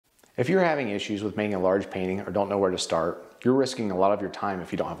If you're having issues with making a large painting or don't know where to start, you're risking a lot of your time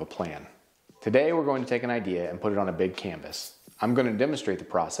if you don't have a plan. Today we're going to take an idea and put it on a big canvas. I'm going to demonstrate the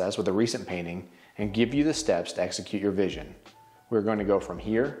process with a recent painting and give you the steps to execute your vision. We're going to go from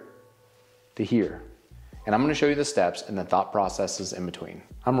here to here. And I'm going to show you the steps and the thought processes in between.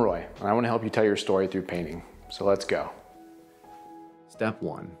 I'm Roy, and I want to help you tell your story through painting. So let's go. Step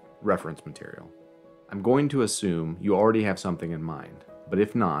 1. Reference material. I'm going to assume you already have something in mind, but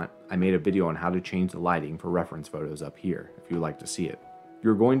if not, I made a video on how to change the lighting for reference photos up here if you'd like to see it.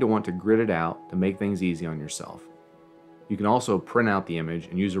 You're going to want to grid it out to make things easy on yourself. You can also print out the image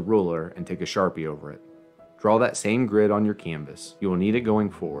and use a ruler and take a Sharpie over it. Draw that same grid on your canvas. You will need it going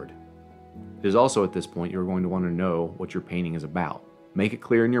forward. It is also at this point you're going to want to know what your painting is about. Make it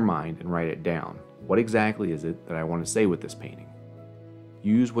clear in your mind and write it down. What exactly is it that I want to say with this painting?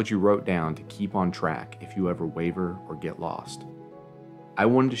 Use what you wrote down to keep on track if you ever waver or get lost. I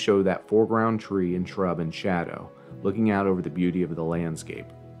wanted to show that foreground tree and shrub in shadow, looking out over the beauty of the landscape.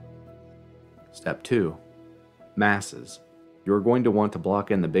 Step 2. Masses. You're going to want to block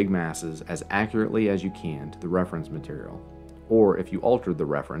in the big masses as accurately as you can to the reference material, or if you altered the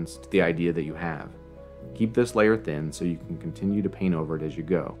reference to the idea that you have. Keep this layer thin so you can continue to paint over it as you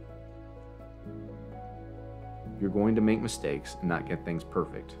go. You're going to make mistakes and not get things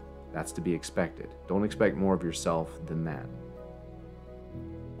perfect. That's to be expected. Don't expect more of yourself than that.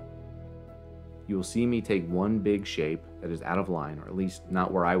 You will see me take one big shape that is out of line, or at least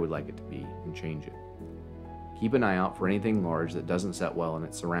not where I would like it to be, and change it. Keep an eye out for anything large that doesn't set well in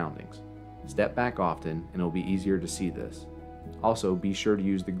its surroundings. Step back often and it will be easier to see this. Also, be sure to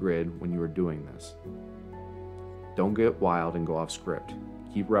use the grid when you are doing this. Don't get wild and go off script.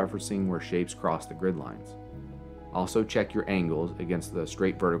 Keep referencing where shapes cross the grid lines. Also check your angles against the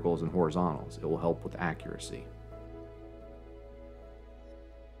straight verticals and horizontals. It will help with accuracy.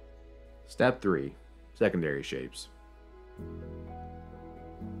 Step 3. Secondary shapes.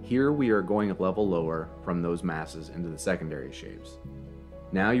 Here we are going a level lower from those masses into the secondary shapes.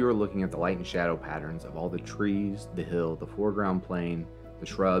 Now you are looking at the light and shadow patterns of all the trees, the hill, the foreground plane, the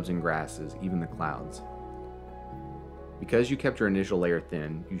shrubs and grasses, even the clouds. Because you kept your initial layer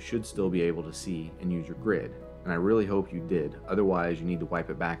thin, you should still be able to see and use your grid, and I really hope you did, otherwise you need to wipe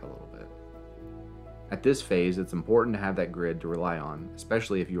it back a little bit. At this phase, it's important to have that grid to rely on,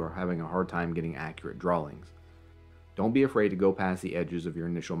 especially if you are having a hard time getting accurate drawings. Don't be afraid to go past the edges of your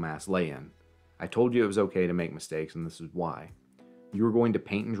initial mass lay-in. I told you it was okay to make mistakes, and this is why. You are going to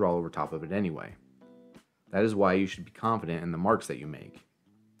paint and draw over top of it anyway. That is why you should be confident in the marks that you make.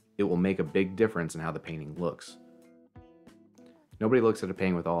 It will make a big difference in how the painting looks. Nobody looks at a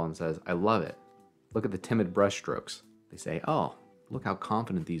painting with awe and says, "I love it. Look at the timid brush strokes." They say, "Oh, look how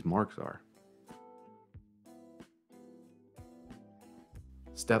confident these marks are."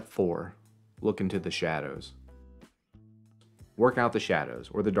 Step 4. Look into the shadows. Work out the shadows,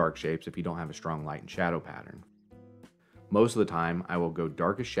 or the dark shapes if you don't have a strong light and shadow pattern. Most of the time, I will go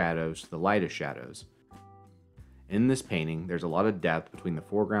darkest shadows to the lightest shadows. In this painting, there's a lot of depth between the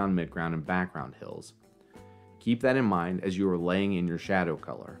foreground, midground, and background hills. Keep that in mind as you are laying in your shadow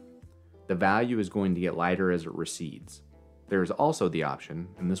color. The value is going to get lighter as it recedes. There is also the option,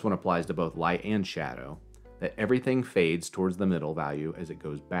 and this one applies to both light and shadow, that everything fades towards the middle value as it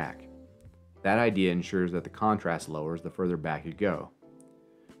goes back. That idea ensures that the contrast lowers the further back you go.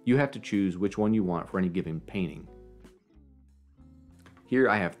 You have to choose which one you want for any given painting. Here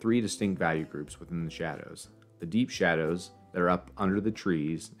I have 3 distinct value groups within the shadows. The deep shadows that are up under the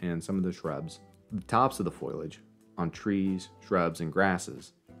trees and some of the shrubs, the tops of the foliage on trees, shrubs, and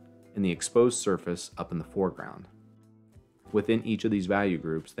grasses, and the exposed surface up in the foreground. Within each of these value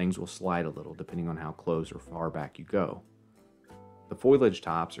groups, things will slide a little depending on how close or far back you go. The foliage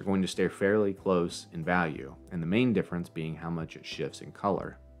tops are going to stay fairly close in value, and the main difference being how much it shifts in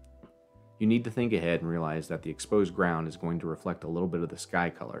color. You need to think ahead and realize that the exposed ground is going to reflect a little bit of the sky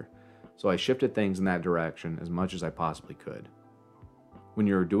color, so I shifted things in that direction as much as I possibly could. When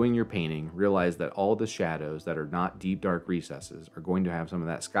you're doing your painting, realize that all the shadows that are not deep dark recesses are going to have some of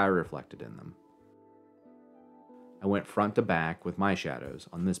that sky reflected in them. I went front to back with my shadows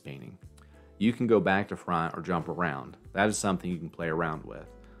on this painting. You can go back to front or jump around. That is something you can play around with.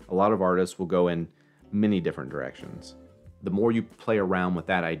 A lot of artists will go in many different directions. The more you play around with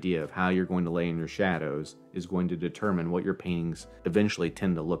that idea of how you're going to lay in your shadows is going to determine what your paintings eventually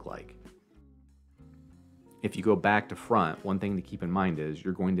tend to look like. If you go back to front, one thing to keep in mind is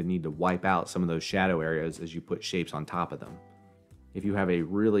you're going to need to wipe out some of those shadow areas as you put shapes on top of them. If you have a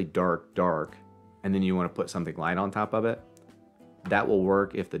really dark, and then you want to put something light on top of it, that will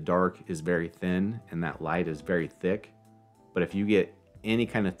work if the dark is very thin and that light is very thick. But if you get any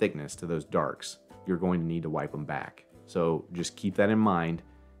kind of thickness to those darks, you're going to need to wipe them back. So just keep that in mind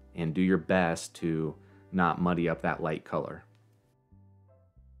and do your best to not muddy up that light color.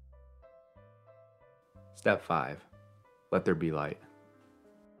 Step 5. Let there be light.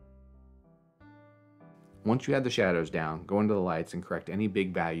 Once you have the shadows down, go into the lights and correct any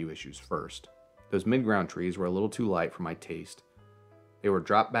big value issues first. Those mid-ground trees were a little too light for my taste. They were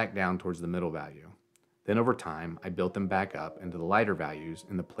dropped back down towards the middle value. Then over time, I built them back up into the lighter values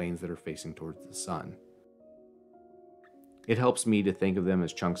in the planes that are facing towards the sun. It helps me to think of them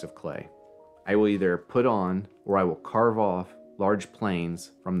as chunks of clay. I will either put on or I will carve off large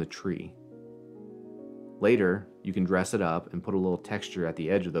planes from the tree. Later, you can dress it up and put a little texture at the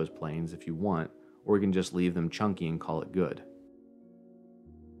edge of those planes if you want, or you can just leave them chunky and call it good.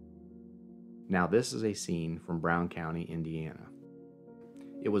 Now this is a scene from Brown County, Indiana.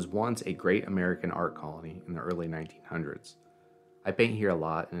 It was once a great American art colony in the early 1900s. I paint here a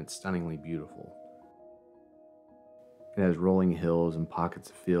lot and it's stunningly beautiful. It has rolling hills and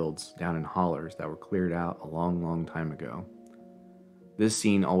pockets of fields down in hollers that were cleared out a long, long time ago. This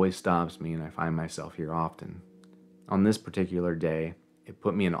scene always stops me and I find myself here often. On this particular day, it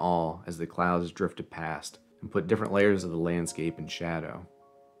put me in awe as the clouds drifted past and put different layers of the landscape in shadow.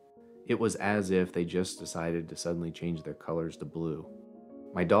 It was as if they just decided to suddenly change their colors to blue.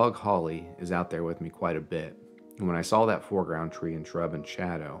 My dog Holly is out there with me quite a bit, and when I saw that foreground tree and shrub in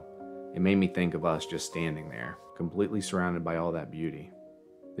shadow, it made me think of us just standing there, completely surrounded by all that beauty.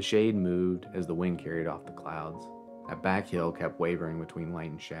 The shade moved as the wind carried off the clouds. That back hill kept wavering between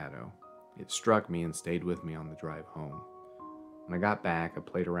light and shadow. It struck me and stayed with me on the drive home. When I got back, I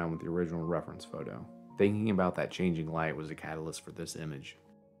played around with the original reference photo. Thinking about that changing light was a catalyst for this image.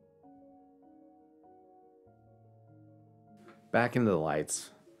 Back into the lights.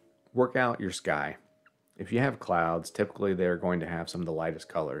 Work out your sky. If you have clouds, typically they are going to have some of the lightest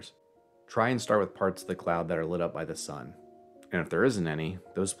colors. Try and start with parts of the cloud that are lit up by the sun. And if there isn't any,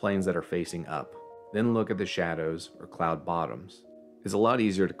 those planes that are facing up. Then look at the shadows or cloud bottoms. It's a lot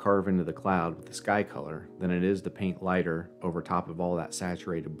easier to carve into the cloud with the sky color than it is to paint lighter over top of all that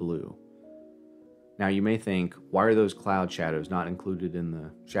saturated blue. Now you may think, why are those cloud shadows not included in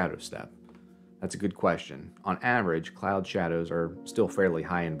the shadow step? That's a good question. On average, cloud shadows are still fairly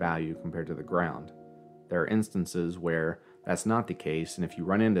high in value compared to the ground. There are instances where that's not the case, and if you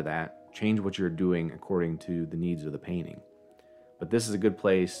run into that, change what you're doing according to the needs of the painting. But this is a good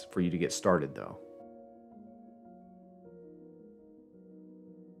place for you to get started though.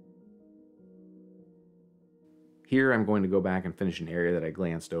 Here I'm going to go back and finish an area that I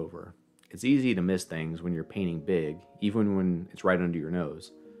glanced over. It's easy to miss things when you're painting big, even when it's right under your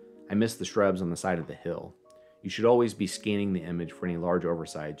nose. I missed the shrubs on the side of the hill. You should always be scanning the image for any large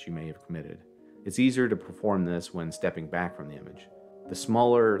oversights you may have committed. It's easier to perform this when stepping back from the image. The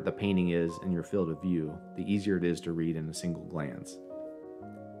smaller the painting is in your field of view, the easier it is to read in a single glance.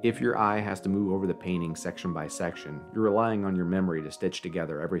 If your eye has to move over the painting section by section, you're relying on your memory to stitch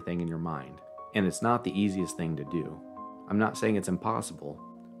together everything in your mind. And it's not the easiest thing to do. I'm not saying it's impossible,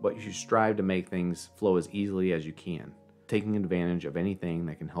 but you should strive to make things flow as easily as you can, taking advantage of anything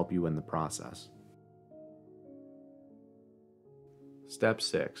that can help you in the process. Step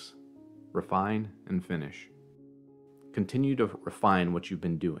 6. Refine and finish. Continue to refine what you've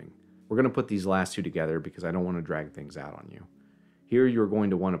been doing. We're going to put these last two together because I don't want to drag things out on you. Here you're going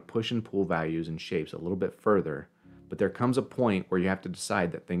to want to push and pull values and shapes a little bit further, but there comes a point where you have to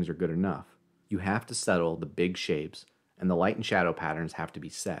decide that things are good enough. You have to settle the big shapes, and the light and shadow patterns have to be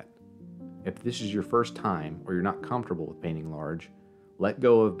set. If this is your first time or you're not comfortable with painting large, let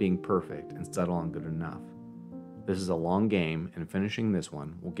go of being perfect and settle on good enough. This is a long game, and finishing this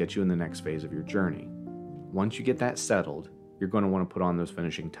one will get you in the next phase of your journey. Once you get that settled, you're going to want to put on those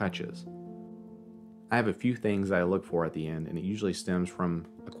finishing touches. I have a few things I look for at the end, and it usually stems from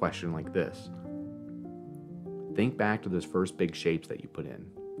a question like this. Think back to those first big shapes that you put in.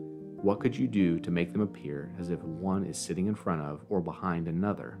 What could you do to make them appear as if one is sitting in front of or behind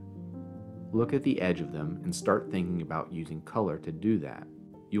another? Look at the edge of them and start thinking about using color to do that.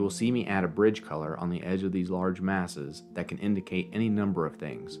 You will see me add a bridge color on the edge of these large masses that can indicate any number of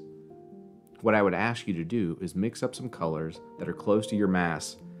things. What I would ask you to do is mix up some colors that are close to your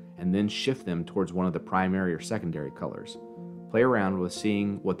mass and then shift them towards one of the primary or secondary colors. Play around with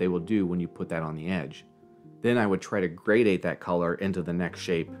seeing what they will do when you put that on the edge. Then I would try to gradate that color into the next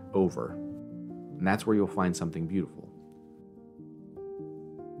shape over. And that's where you'll find something beautiful.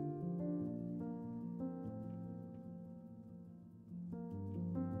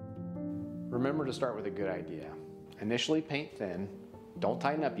 Remember to start with a good idea. Initially paint thin. Don't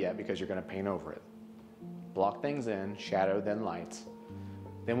tighten up yet because you're going to paint over it. Block things in, shadow then lights.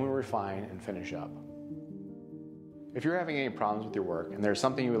 Then we'll refine and finish up. If you're having any problems with your work and there's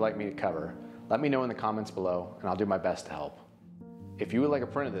something you would like me to cover, let me know in the comments below and I'll do my best to help. If you would like a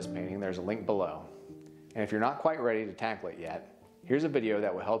print of this painting, there's a link below. And if you're not quite ready to tackle it yet, here's a video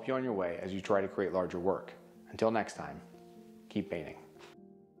that will help you on your way as you try to create larger work. Until next time, keep painting.